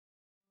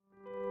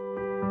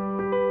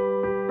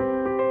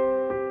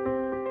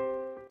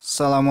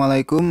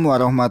Assalamualaikum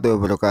warahmatullahi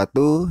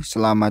wabarakatuh.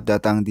 Selamat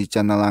datang di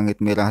channel Langit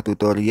Merah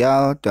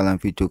Tutorial. Dalam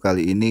video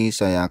kali ini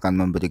saya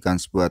akan memberikan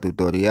sebuah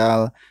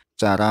tutorial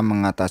cara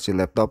mengatasi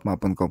laptop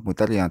maupun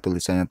komputer yang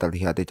tulisannya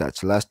terlihat tidak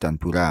jelas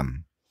dan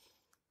buram.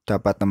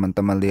 Dapat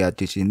teman-teman lihat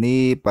di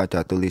sini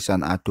pada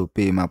tulisan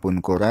Adobe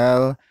maupun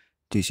Corel,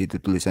 di situ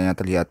tulisannya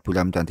terlihat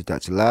buram dan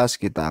tidak jelas.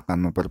 Kita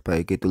akan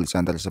memperbaiki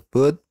tulisan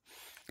tersebut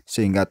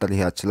sehingga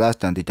terlihat jelas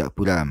dan tidak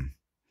buram.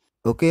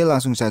 Oke,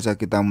 langsung saja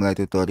kita mulai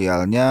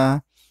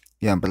tutorialnya.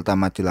 Yang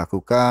pertama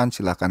dilakukan,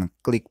 silahkan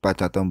klik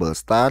pada tombol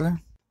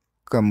start,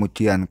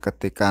 kemudian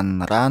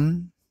ketikkan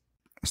run.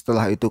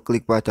 Setelah itu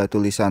klik pada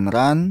tulisan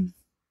run,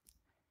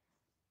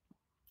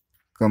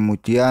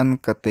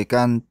 kemudian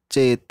ketikkan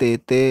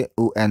ctune.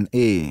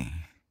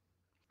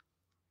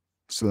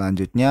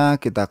 Selanjutnya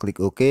kita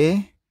klik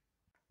OK,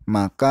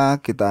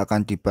 maka kita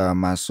akan dibawa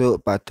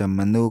masuk pada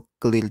menu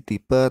clear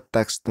type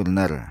text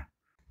tuner.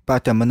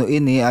 Pada menu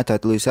ini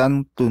ada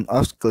tulisan turn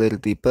off clear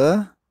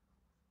type.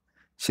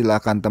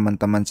 Silakan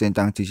teman-teman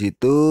centang di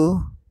situ,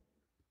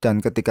 dan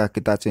ketika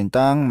kita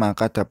centang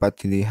maka dapat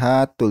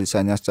dilihat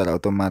tulisannya secara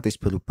otomatis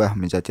berubah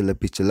menjadi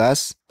lebih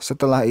jelas.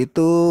 Setelah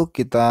itu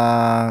kita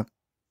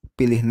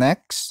pilih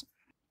next,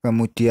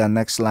 kemudian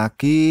next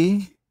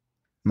lagi,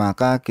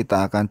 maka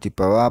kita akan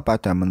dibawa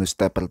pada menu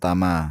step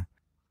pertama.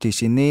 Di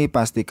sini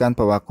pastikan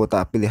bahwa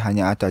kotak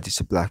pilihannya ada di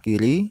sebelah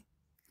kiri,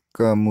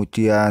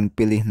 kemudian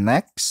pilih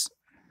next,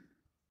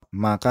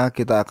 maka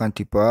kita akan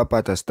dibawa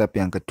pada step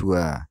yang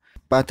kedua.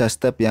 Pada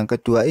step yang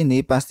kedua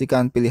ini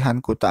pastikan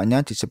pilihan kotaknya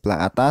di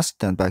sebelah atas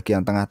dan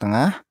bagian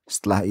tengah-tengah.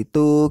 Setelah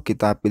itu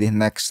kita pilih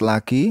next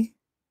lagi,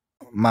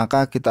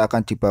 maka kita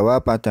akan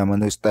dibawa pada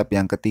menu step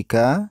yang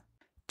ketiga.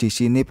 Di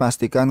sini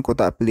pastikan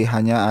kotak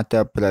pilihannya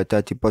berada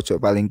di pojok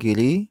paling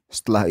kiri.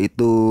 Setelah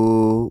itu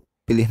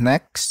pilih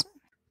next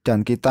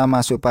dan kita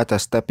masuk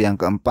pada step yang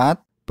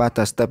keempat.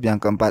 Pada step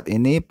yang keempat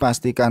ini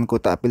pastikan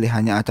kotak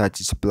pilihannya ada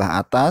di sebelah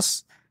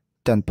atas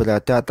dan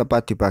berada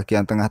tepat di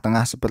bagian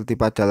tengah-tengah seperti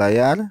pada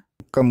layar.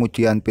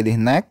 Kemudian pilih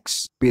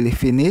next, pilih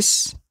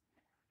finish,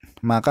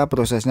 maka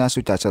prosesnya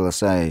sudah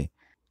selesai.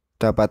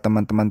 Dapat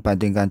teman-teman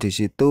bandingkan di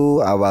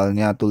situ,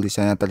 awalnya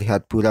tulisannya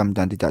terlihat buram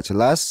dan tidak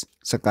jelas,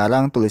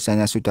 sekarang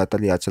tulisannya sudah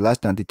terlihat jelas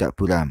dan tidak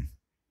buram.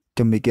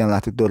 Demikianlah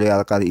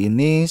tutorial kali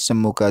ini,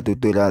 semoga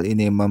tutorial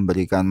ini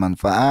memberikan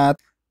manfaat.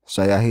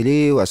 Saya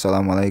akhiri,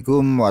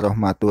 wassalamualaikum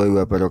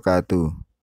warahmatullahi wabarakatuh.